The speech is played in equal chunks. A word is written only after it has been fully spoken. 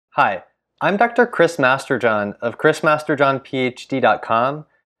Hi, I'm Dr. Chris Masterjohn of chrismasterjohnphd.com,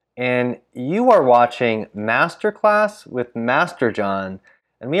 and you are watching Masterclass with Master John,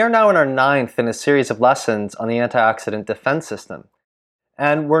 and we are now in our 9th in a series of lessons on the antioxidant defense system.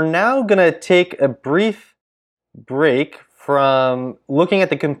 And we're now going to take a brief break from looking at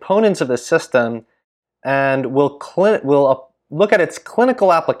the components of the system, and we'll look at its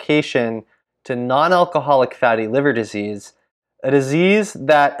clinical application to non-alcoholic fatty liver disease, a disease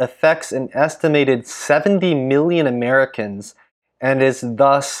that affects an estimated 70 million Americans and is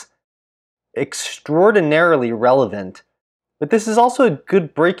thus extraordinarily relevant. But this is also a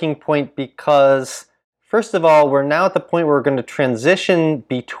good breaking point because, first of all, we're now at the point where we're going to transition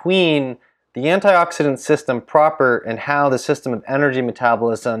between the antioxidant system proper and how the system of energy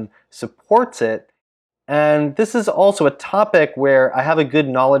metabolism supports it. And this is also a topic where I have a good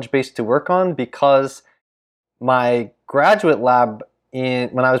knowledge base to work on because my graduate lab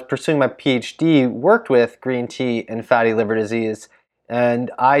when I was pursuing my PhD worked with green tea and fatty liver disease, and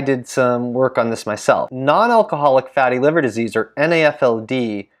I did some work on this myself. Non-alcoholic fatty liver disease, or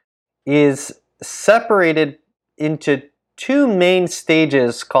NAFLD, is separated into two main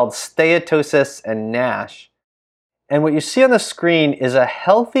stages called steatosis and NASH. And what you see on the screen is a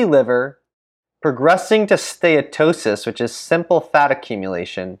healthy liver progressing to steatosis, which is simple fat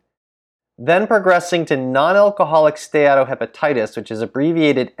accumulation, then progressing to non-alcoholic steatohepatitis, which is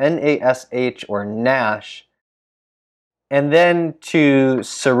abbreviated NASH or NASH, and then to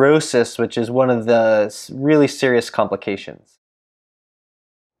cirrhosis, which is one of the really serious complications.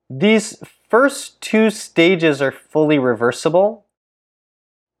 These first two stages are fully reversible.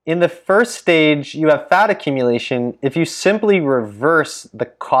 In the first stage, you have fat accumulation. If you simply reverse the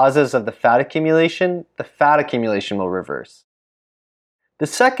causes of the fat accumulation will reverse. The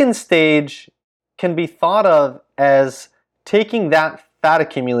second stage can be thought of as taking that fat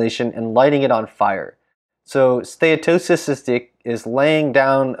accumulation and lighting it on fire. So steatosis is laying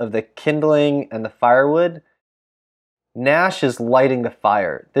down of the kindling and the firewood. NASH is lighting the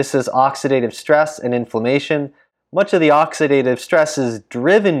fire. This is oxidative stress and inflammation. Much of the oxidative stress is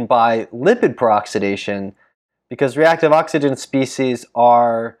driven by lipid peroxidation because reactive oxygen species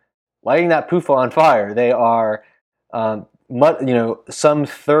are lighting that PUFA on fire. They are, some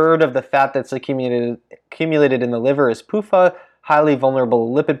third of the fat that's accumulated in the liver is PUFA, highly vulnerable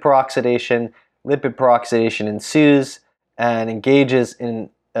to lipid peroxidation. Lipid peroxidation ensues and engages in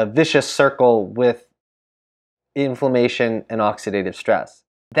a vicious circle with inflammation and oxidative stress.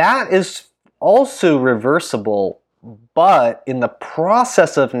 That is also reversible, but in the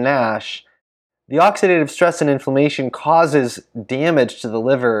process of NASH, the oxidative stress and inflammation causes damage to the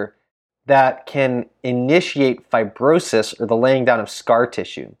liver that can initiate fibrosis, or the laying down of scar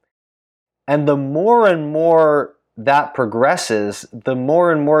tissue. And the more and more that progresses, the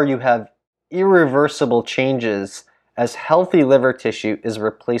more and more you have irreversible changes as healthy liver tissue is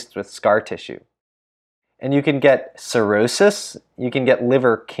replaced with scar tissue. And you can get cirrhosis, you can get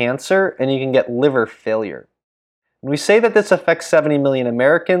liver cancer, and you can get liver failure. When we say that this affects 70 million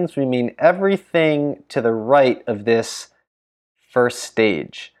Americans, we mean everything to the right of this first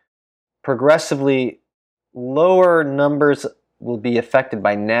stage. Progressively, lower numbers will be affected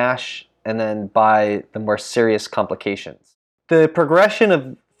by NASH and then by the more serious complications. The progression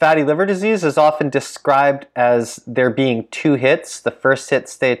of fatty liver disease is often described as there being two hits. The first hit,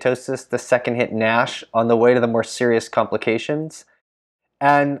 steatosis, the second hit, NASH, on the way to the more serious complications.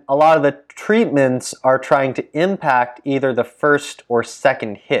 And a lot of the treatments are trying to impact either the first or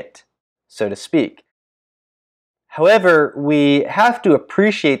second hit, so to speak. However, we have to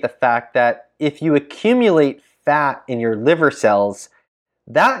appreciate the fact that if you accumulate fat in your liver cells,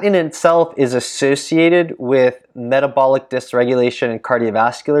 that in itself is associated with metabolic dysregulation and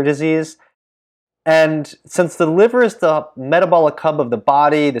cardiovascular disease. And since the liver is the metabolic hub of the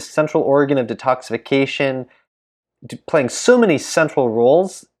body, the central organ of detoxification, playing so many central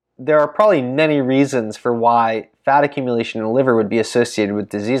roles, there are probably many reasons for why fat accumulation in the liver would be associated with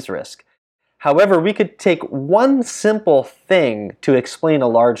disease risk. However, we could take one simple thing to explain a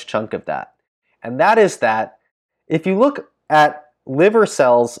large chunk of that. And that is that if you look at liver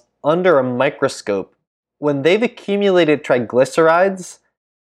cells under a microscope, when they've accumulated triglycerides,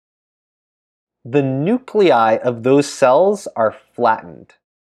 the nuclei of those cells are flattened.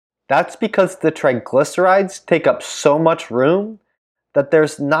 That's because the triglycerides take up so much room that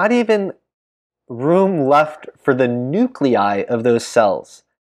there's not even room left for the nuclei of those cells.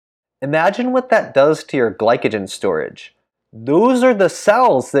 Imagine what that does to your glycogen storage. Those are the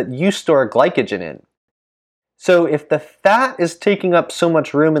cells that you store glycogen in. So if the fat is taking up so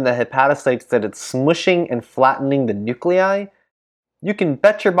much room in the hepatocytes that it's smushing and flattening the nuclei, you can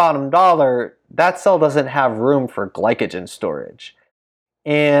bet your bottom dollar that cell doesn't have room for glycogen storage.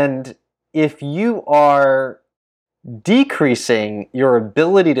 And if you are decreasing your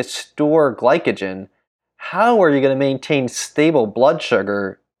ability to store glycogen, how are you going to maintain stable blood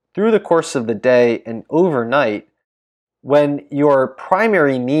sugar through the course of the day and overnight when your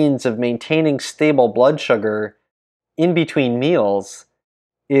primary means of maintaining stable blood sugar in between meals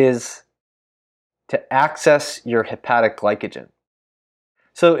is to access your hepatic glycogen?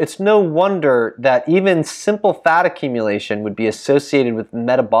 So it's no wonder that even simple fat accumulation would be associated with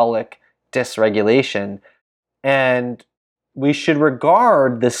metabolic dysregulation. And we should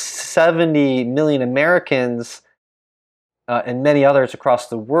regard the 70 million Americans and many others across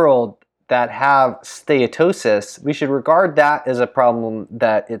the world that have steatosis, we should regard that as a problem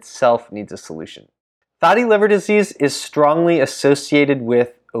that itself needs a solution. Fatty liver disease is strongly associated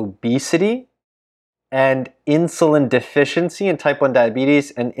with obesity and insulin deficiency in type 1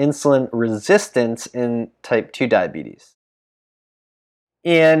 diabetes and insulin resistance in type 2 diabetes.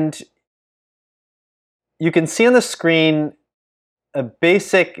 And you can see on the screen a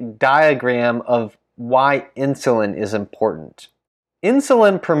basic diagram of why insulin is important.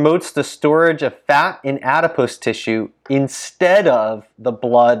 Insulin promotes the storage of fat in adipose tissue instead of the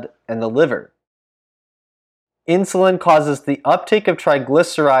blood and the liver. Insulin causes the uptake of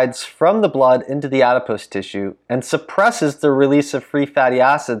triglycerides from the blood into the adipose tissue and suppresses the release of free fatty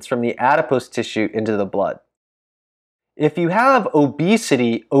acids from the adipose tissue into the blood. If you have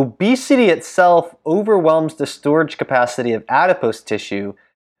obesity, obesity itself overwhelms the storage capacity of adipose tissue,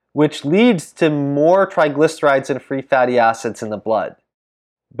 which leads to more triglycerides and free fatty acids in the blood.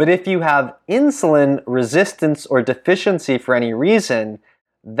 But if you have insulin resistance or deficiency for any reason,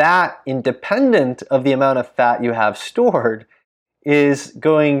 that, independent of the amount of fat you have stored, is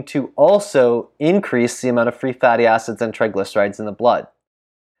going to also increase the amount of free fatty acids and triglycerides in the blood.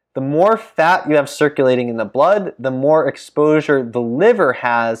 The more fat you have circulating in the blood, the more exposure the liver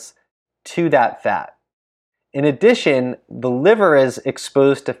has to that fat. In addition, the liver is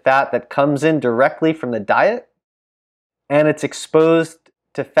exposed to fat that comes in directly from the diet, and it's exposed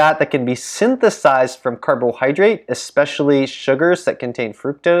to fat that can be synthesized from carbohydrate, especially sugars that contain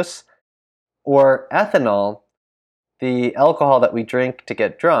fructose, or ethanol, the alcohol that we drink to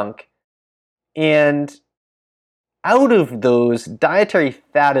get drunk. And out of those, dietary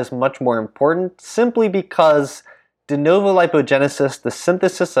fat is much more important simply because de novo lipogenesis, the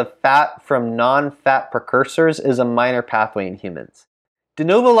synthesis of fat from non-fat precursors, is a minor pathway in humans. De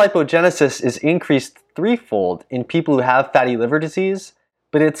novo lipogenesis is increased threefold in people who have fatty liver disease,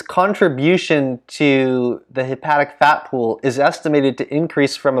 but its contribution to the hepatic fat pool is estimated to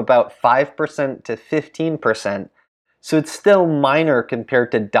increase from about 5% to 15%, so it's still minor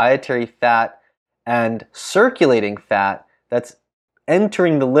compared to dietary fat and circulating fat that's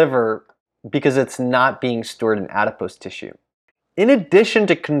entering the liver because it's not being stored in adipose tissue. In addition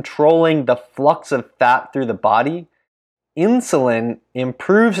to controlling the flux of fat through the body, insulin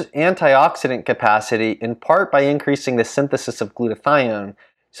improves antioxidant capacity in part by increasing the synthesis of glutathione,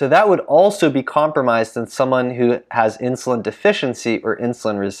 so that would also be compromised in someone who has insulin deficiency or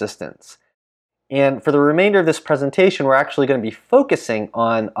insulin resistance. And for the remainder of this presentation, we're actually going to be focusing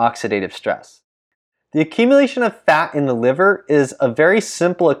on oxidative stress. The accumulation of fat in the liver is a very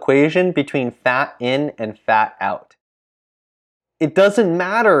simple equation between fat in and fat out. It doesn't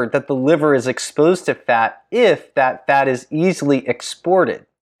matter that the liver is exposed to fat if that fat is easily exported.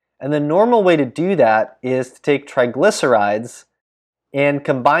 And the normal way to do that is to take triglycerides and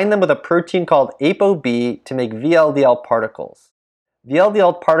combine them with a protein called ApoB to make VLDL particles.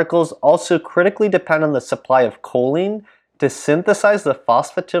 VLDL particles also critically depend on the supply of choline to synthesize the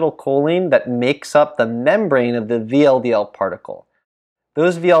phosphatidylcholine that makes up the membrane of the VLDL particle.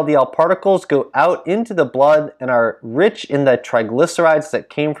 Those VLDL particles go out into the blood and are rich in the triglycerides that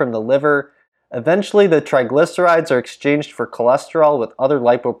came from the liver. Eventually, the triglycerides are exchanged for cholesterol with other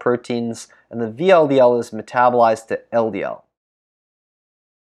lipoproteins, and the VLDL is metabolized to LDL.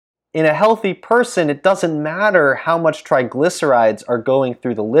 In a healthy person, it doesn't matter how much triglycerides are going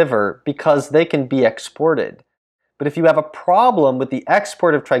through the liver because they can be exported. But if you have a problem with the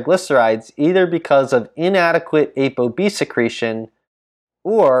export of triglycerides, either because of inadequate ApoB secretion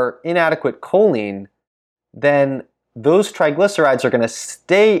or inadequate choline, then those triglycerides are going to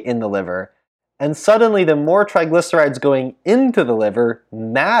stay in the liver, and suddenly the more triglycerides going into the liver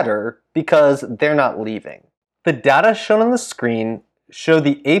matter because they're not leaving. The data shown on the screen show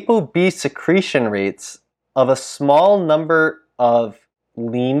the ApoB secretion rates of a small number of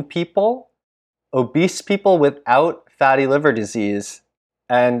lean people, obese people without fatty liver disease,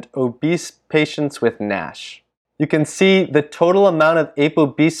 and obese patients with NASH. You can see the total amount of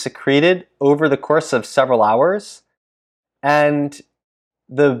ApoB secreted over the course of several hours. And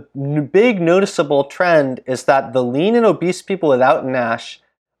the big noticeable trend is that the lean and obese people without NASH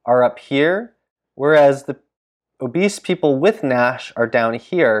are up here, whereas the obese people with NASH are down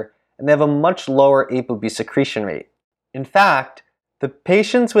here, and they have a much lower ApoB secretion rate. In fact, the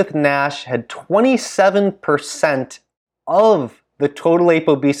patients with NASH had 27% of the total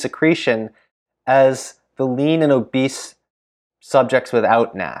ApoB secretion as the lean and obese subjects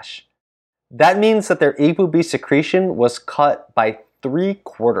without NASH. That means that their ApoB secretion was cut by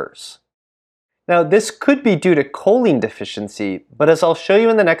 3/4. Now, this could be due to choline deficiency, but as I'll show you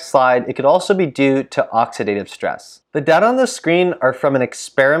in the next slide, it could also be due to oxidative stress. The data on the screen are from an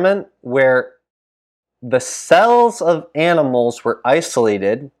experiment where the cells of animals were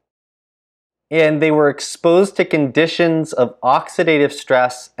isolated and they were exposed to conditions of oxidative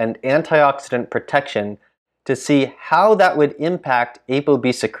stress and antioxidant protection to see how that would impact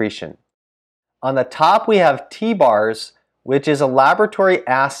ApoB secretion. On the top we have T-bars, which is a laboratory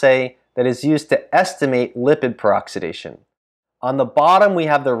assay that is used to estimate lipid peroxidation. On the bottom we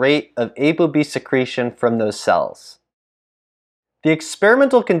have the rate of ApoB secretion from those cells. The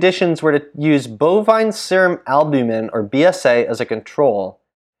experimental conditions were to use bovine serum albumin, or BSA, as a control,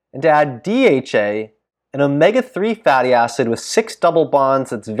 and to add DHA, an omega-3 fatty acid with 6 double bonds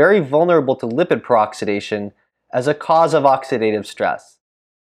that's very vulnerable to lipid peroxidation, as a cause of oxidative stress.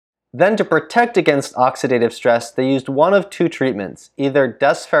 Then, to protect against oxidative stress, they used one of two treatments, either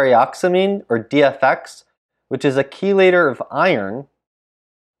desferrioxamine, or DFX, which is a chelator of iron,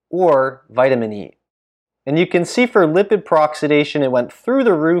 or vitamin E. And you can see for lipid peroxidation, it went through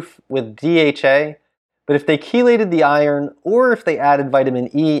the roof with DHA, but if they chelated the iron or if they added vitamin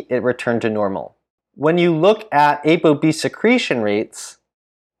E, it returned to normal. When you look at ApoB secretion rates,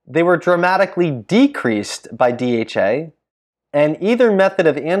 they were dramatically decreased by DHA, and either method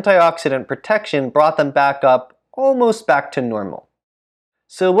of antioxidant protection brought them back up, almost back to normal.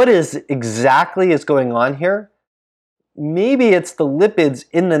 So what exactly is going on here? Maybe it's the lipids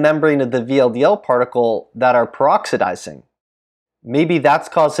in the membrane of the VLDL particle that are peroxidizing. Maybe that's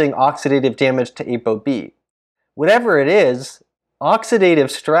causing oxidative damage to ApoB. Whatever it is, oxidative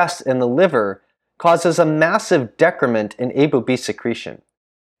stress in the liver causes a massive decrement in ApoB secretion.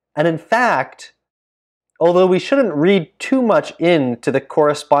 And in fact, although we shouldn't read too much into the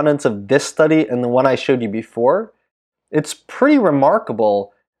correspondence of this study and the one I showed you before, it's pretty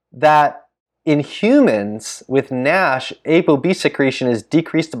remarkable that in humans with NASH, ApoB secretion is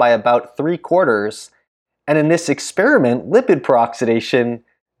decreased by about 3/4, and in this experiment, lipid peroxidation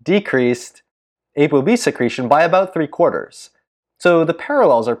decreased ApoB secretion by about 3/4. So the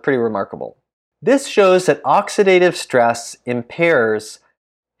parallels are pretty remarkable. This shows that oxidative stress impairs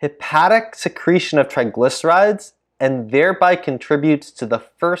hepatic secretion of triglycerides and thereby contributes to the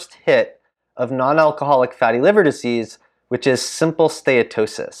first hit of non-alcoholic fatty liver disease, which is simple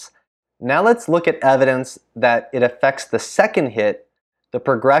steatosis. Now let's look at evidence that it affects the second hit, the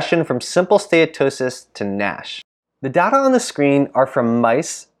progression from simple steatosis to NASH. The data on the screen are from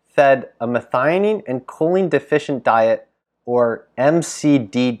mice fed a methionine and choline deficient diet, or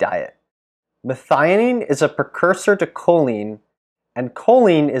MCD diet. Methionine is a precursor to choline, and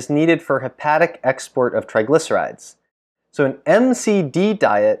choline is needed for hepatic export of triglycerides. So an MCD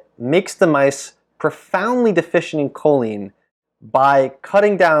diet makes the mice profoundly deficient in choline by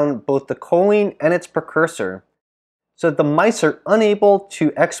cutting down both the choline and its precursor, so that the mice are unable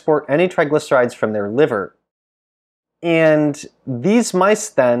to export any triglycerides from their liver. And these mice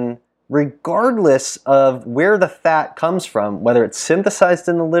then, regardless of where the fat comes from, whether it's synthesized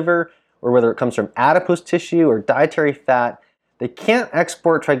in the liver or whether it comes from adipose tissue or dietary fat, they can't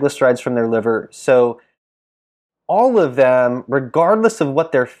export triglycerides from their liver, so all of them, regardless of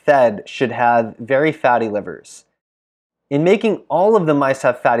what they're fed, should have very fatty livers. In making all of the mice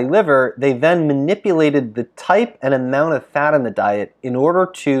have fatty liver, they then manipulated the type and amount of fat in the diet in order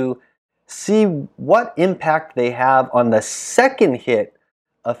to see what impact they have on the second hit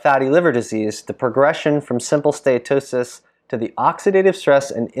of fatty liver disease, the progression from simple steatosis to the oxidative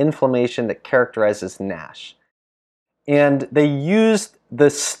stress and inflammation that characterizes NASH. And they used the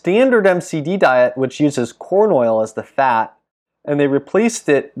standard MCD diet, which uses corn oil as the fat, and they replaced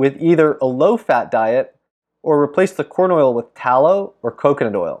it with either a low-fat diet or replace the corn oil with tallow or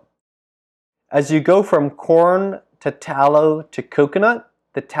coconut oil. As you go from corn to tallow to coconut,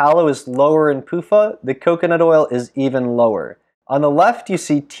 the tallow is lower in PUFA, the coconut oil is even lower. On the left you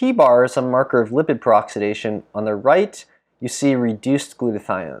see T-bars, a marker of lipid peroxidation. On the right you see reduced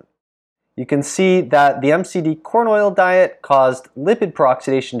glutathione. You can see that the MCD corn oil diet caused lipid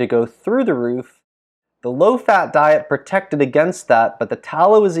peroxidation to go through the roof, The low-fat diet protected against that, but the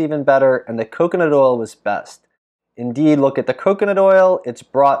tallow was even better and the coconut oil was best. Indeed, look at the coconut oil. It's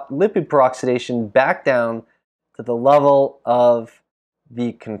brought lipid peroxidation back down to the level of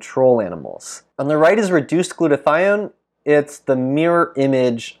the control animals. On the right is reduced glutathione. It's the mirror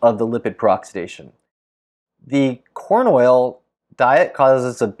image of the lipid peroxidation. The corn oil diet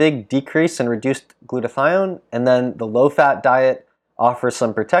causes a big decrease in reduced glutathione, and then the low-fat diet offers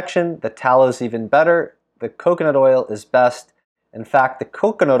some protection. The tallow is even better. The coconut oil is best. In fact, the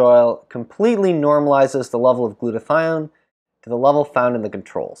coconut oil completely normalizes the level of glutathione to the level found in the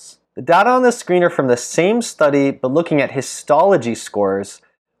controls. The data on the screen are from the same study, but looking at histology scores,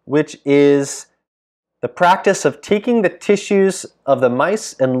 which is the practice of taking the tissues of the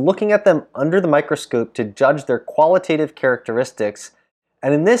mice and looking at them under the microscope to judge their qualitative characteristics,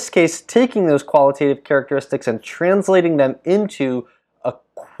 and in this case, taking those qualitative characteristics and translating them into a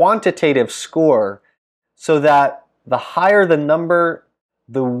quantitative score so that the higher the number,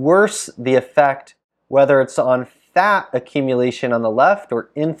 the worse the effect, whether it's on fat accumulation on the left or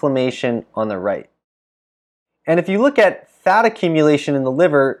inflammation on the right. And if you look at fat accumulation in the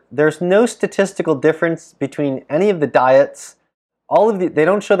liver, there's no statistical difference between any of the diets. They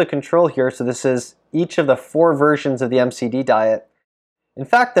don't show the control here, so this is each of the 4 versions of the MCD diet. In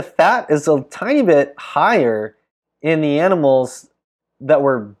fact, the fat is a tiny bit higher in the animals that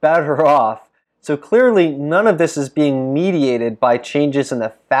were better off. So clearly, none of this is being mediated by changes in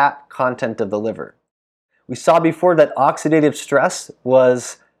the fat content of the liver. We saw before that oxidative stress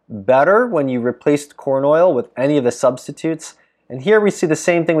was better when you replaced corn oil with any of the substitutes. And here we see the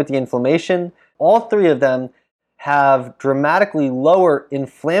same thing with the inflammation. All 3 of them have dramatically lower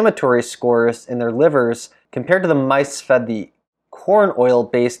inflammatory scores in their livers compared to the mice fed the corn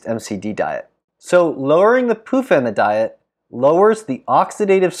oil-based MCD diet. So lowering the PUFA in the diet lowers the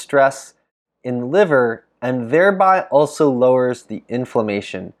oxidative stress in the liver and thereby also lowers the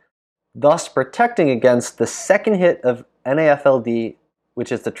inflammation, thus protecting against the second hit of NAFLD,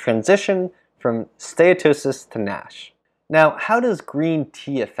 which is the transition from steatosis to NASH. Now, how does green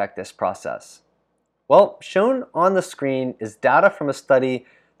tea affect this process? Well, shown on the screen is data from a study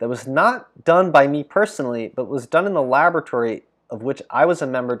that was not done by me personally, but was done in the laboratory of which I was a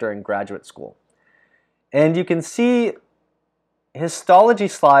member during graduate school. And you can see histology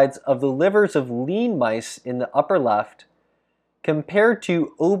slides of the livers of lean mice in the upper left compared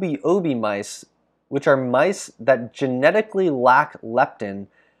to OB mice, which are mice that genetically lack leptin,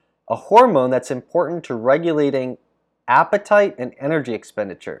 a hormone that's important to regulating appetite and energy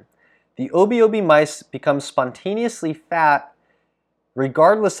expenditure. The OB mice become spontaneously fat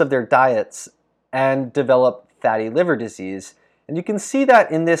regardless of their diets and develop fatty liver disease. And you can see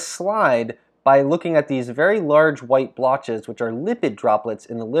that in this slide by looking at these very large white blotches, which are lipid droplets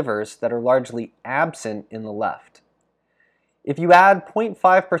in the livers that are largely absent in the left. If you add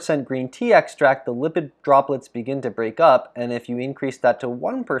 0.5% green tea extract, the lipid droplets begin to break up, and if you increase that to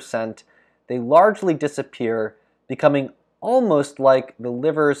 1%, they largely disappear, becoming almost like the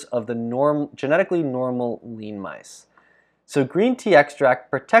livers of the genetically normal lean mice. So green tea extract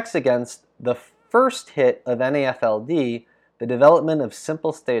protects against the first hit of NAFLD, the development of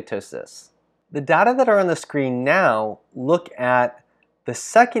simple steatosis. The data that are on the screen now look at the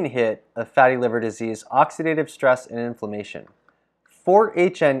second hit of fatty liver disease, oxidative stress and inflammation.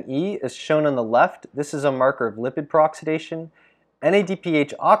 4-HNE is shown on the left. This is a marker of lipid peroxidation.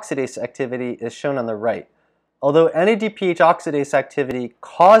 NADPH oxidase activity is shown on the right. Although NADPH oxidase activity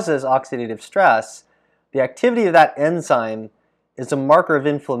causes oxidative stress, the activity of that enzyme is a marker of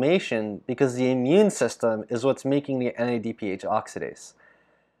inflammation because the immune system is what's making the NADPH oxidase.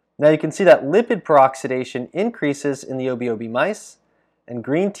 Now you can see that lipid peroxidation increases in the OB mice, and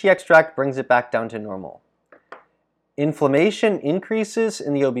green tea extract brings it back down to normal. Inflammation increases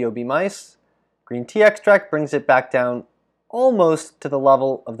in the OB mice. Green tea extract brings it back down almost to the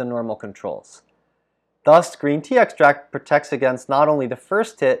level of the normal controls. Thus, green tea extract protects against not only the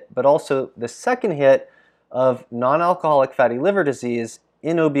first hit, but also the second hit of non-alcoholic fatty liver disease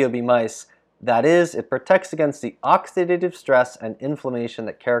in OB mice. That is, it protects against the oxidative stress and inflammation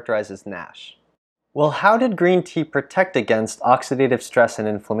that characterizes NASH. Well, how did green tea protect against oxidative stress and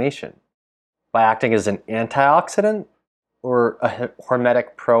inflammation? By acting as an antioxidant or a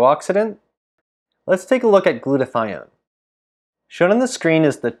hormetic pro-oxidant? Let's take a look at glutathione. Shown on the screen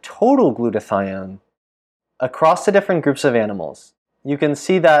is the total glutathione across the different groups of animals. You can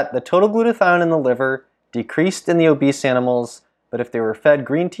see that the total glutathione in the liver decreased in the obese animals, but if they were fed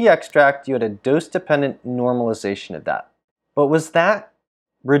green tea extract, you had a dose-dependent normalization of that. But was that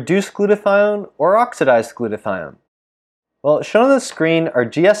reduced glutathione or oxidized glutathione? Well, shown on the screen are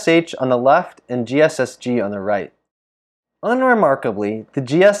GSH on the left and GSSG on the right. Unremarkably, the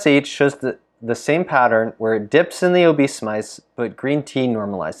GSH shows the same pattern where it dips in the obese mice, but green tea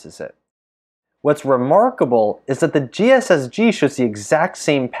normalizes it. What's remarkable is that the GSSG shows the exact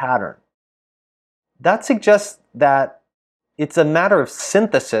same pattern. That suggests that it's a matter of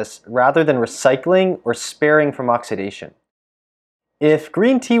synthesis rather than recycling or sparing from oxidation. If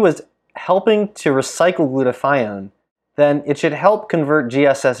green tea was helping to recycle glutathione, then it should help convert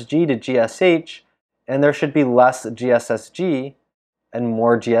GSSG to GSH, and there should be less GSSG and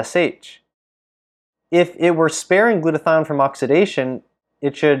more GSH. If it were sparing glutathione from oxidation,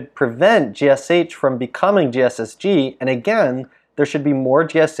 it should prevent GSH from becoming GSSG, and again, there should be more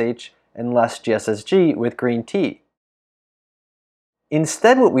GSH and less GSSG with green tea.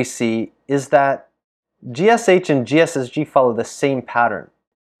 Instead, what we see is that GSH and GSSG follow the same pattern.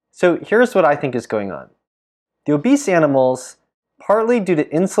 So here's what I think is going on. The obese animals, partly due to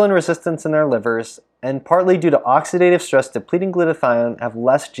insulin resistance in their livers and partly due to oxidative stress depleting glutathione, have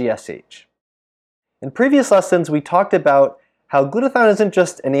less GSH. In previous lessons, we talked about how glutathione isn't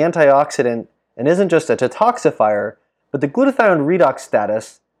just an antioxidant and isn't just a detoxifier, but the glutathione redox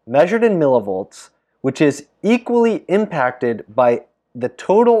status, measured in millivolts, which is equally impacted by the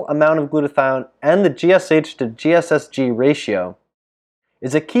total amount of glutathione and the GSH to GSSG ratio,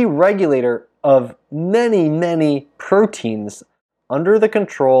 is a key regulator of many proteins under the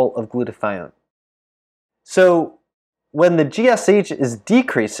control of glutathione. So when the GSH is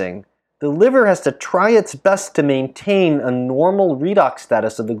decreasing, the liver has to try its best to maintain a normal redox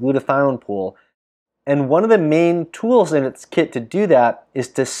status of the glutathione pool, and one of the main tools in its kit to do that is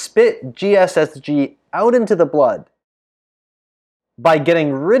to spit GSSG out into the blood. By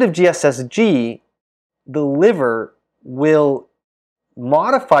getting rid of GSSG, the liver will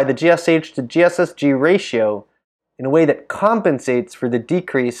modify the GSH to GSSG ratio in a way that compensates for the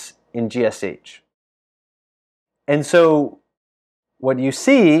decrease in GSH. And so what you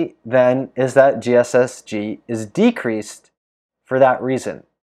see then is that GSSG is decreased for that reason.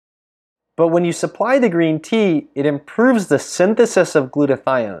 But when you supply the green tea, it improves the synthesis of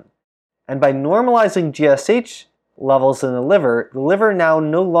glutathione. And by normalizing GSH levels in the liver now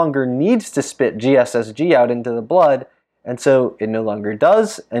no longer needs to spit GSSG out into the blood, and so it no longer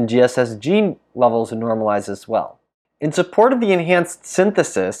does, and GSSG levels normalize as well. In support of the enhanced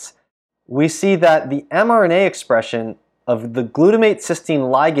synthesis, we see that the mRNA expression of the glutamate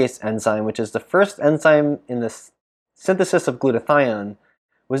cysteine ligase enzyme, which is the first enzyme in the synthesis of glutathione,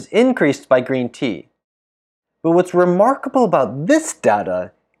 was increased by green tea. But what's remarkable about this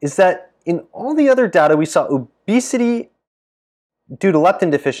data is that in all the other data we saw obesity due to leptin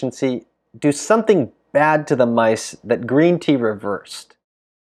deficiency do something bad to the mice that green tea reversed.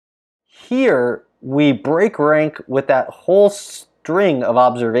 Here we break rank with that whole string of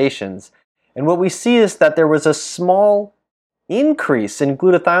observations, and what we see is that there was a small increase in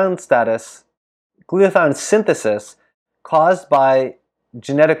glutathione synthesis caused by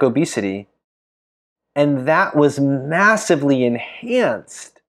genetic obesity, and that was massively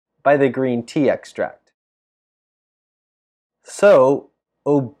enhanced by the green tea extract. So,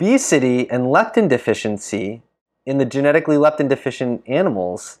 obesity and leptin deficiency in the genetically leptin deficient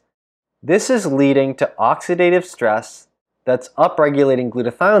animals, this is leading to oxidative stress that's upregulating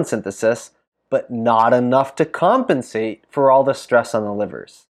glutathione synthesis, but not enough to compensate for all the stress on the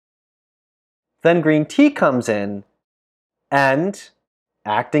livers. Then green tea comes in and,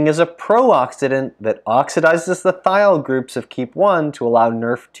 acting as a pro-oxidant that oxidizes the thiol groups of KEAP1 to allow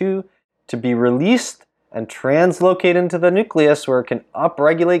NRF2 to be released and translocate into the nucleus where it can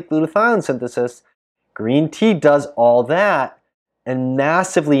upregulate glutathione synthesis, green tea does all that and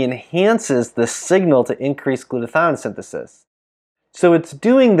massively enhances the signal to increase glutathione synthesis. So it's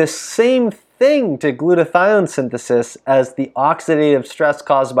doing the same thing to glutathione synthesis as the oxidative stress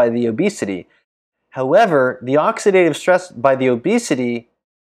caused by the obesity. However, the oxidative stress caused by the obesity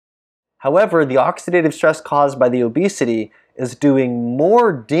is doing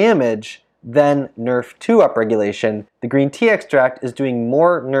more damage than NRF2 upregulation. The green tea extract is doing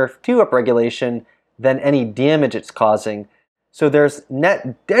more NRF2 upregulation than any damage it's causing. So there's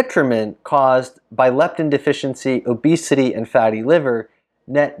net detriment caused by leptin deficiency, obesity, and fatty liver,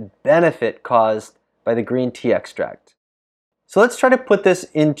 net benefit caused by the green tea extract. So let's try to put this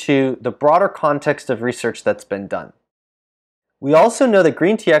into the broader context of research that's been done. We also know that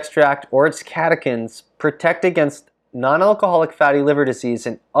green tea extract or its catechins protect against non-alcoholic fatty liver disease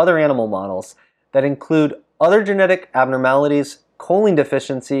in other animal models that include other genetic abnormalities, choline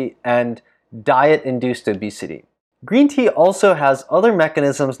deficiency, and diet-induced obesity. Green tea also has other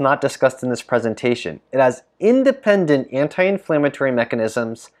mechanisms not discussed in this presentation. It has independent anti-inflammatory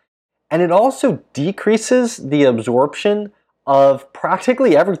mechanisms, and it also decreases the absorption of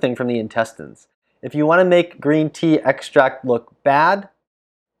practically everything from the intestines. If you want to make green tea extract look bad,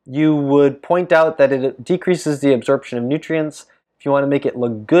 you would point out that it decreases the absorption of nutrients. If you want to make it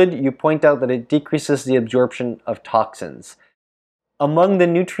look good, you point out that it decreases the absorption of toxins. Among the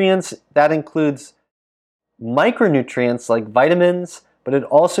nutrients, that includes micronutrients like vitamins, but it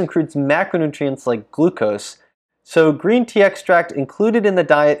also includes macronutrients like glucose. So green tea extract included in the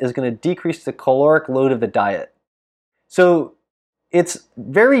diet is going to decrease the caloric load of the diet. So it's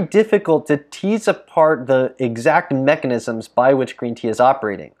very difficult to tease apart the exact mechanisms by which green tea is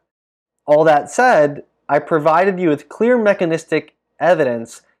operating. All that said, I provided you with clear mechanistic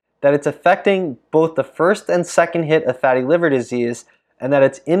evidence that it's affecting both the first and second hit of fatty liver disease, and that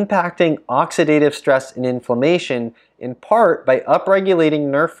it's impacting oxidative stress and inflammation in part by upregulating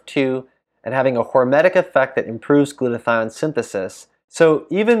NRF2 and having a hormetic effect that improves glutathione synthesis. So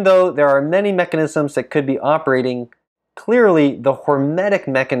even though there are many mechanisms that could be operating, clearly the hormetic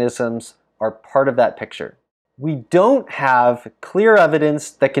mechanisms are part of that picture. We don't have clear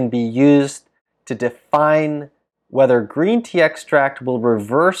evidence that can be used to define whether green tea extract will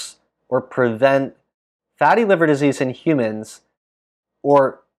reverse or prevent fatty liver disease in humans,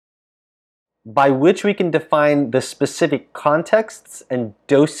 or by which we can define the specific contexts and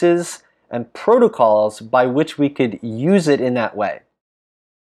doses and protocols by which we could use it in that way.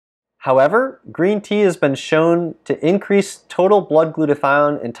 However, green tea has been shown to increase total blood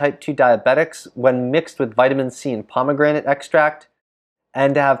glutathione in type 2 diabetics when mixed with vitamin C and pomegranate extract,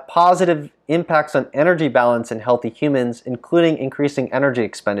 and to have positive impacts on energy balance in healthy humans, including increasing energy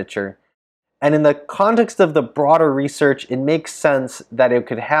expenditure. And in the context of the broader research, it makes sense that it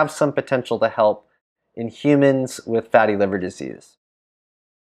could have some potential to help in humans with fatty liver disease.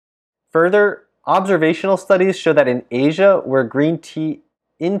 Further, observational studies show that in Asia, where green tea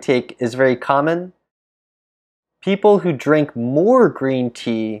intake is very common, people who drink more green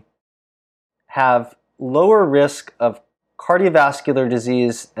tea have lower risk of cardiovascular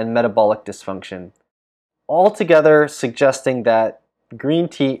disease and metabolic dysfunction, altogether suggesting that green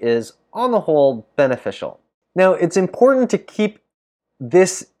tea is, on the whole, beneficial. Now, it's important to keep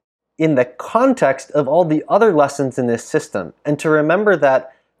this in the context of all the other lessons in this system, and to remember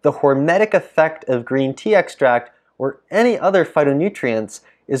that the hormetic effect of green tea extract or any other phytonutrients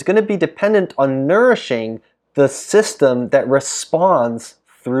is going to be dependent on nourishing the system that responds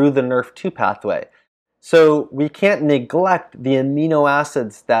through the NRF2 pathway. So we can't neglect the amino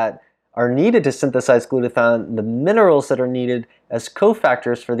acids that are needed to synthesize glutathione, the minerals that are needed as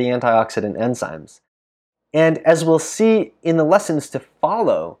cofactors for the antioxidant enzymes. And as we'll see in the lessons to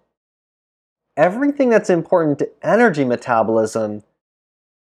follow, everything that's important to energy metabolism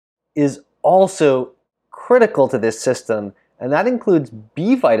is also critical to this system, and that includes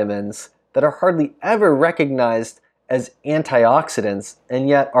B vitamins that are hardly ever recognized as antioxidants, and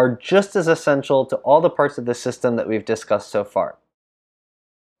yet are just as essential to all the parts of the system that we've discussed so far.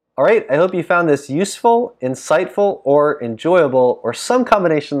 All right, I hope you found this useful, insightful, or enjoyable, or some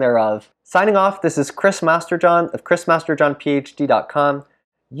combination thereof. Signing off, this is Chris Masterjohn of chrismasterjohnphd.com.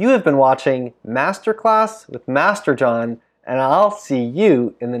 You have been watching Masterclass with Master John, and I'll see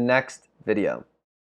you in the next video.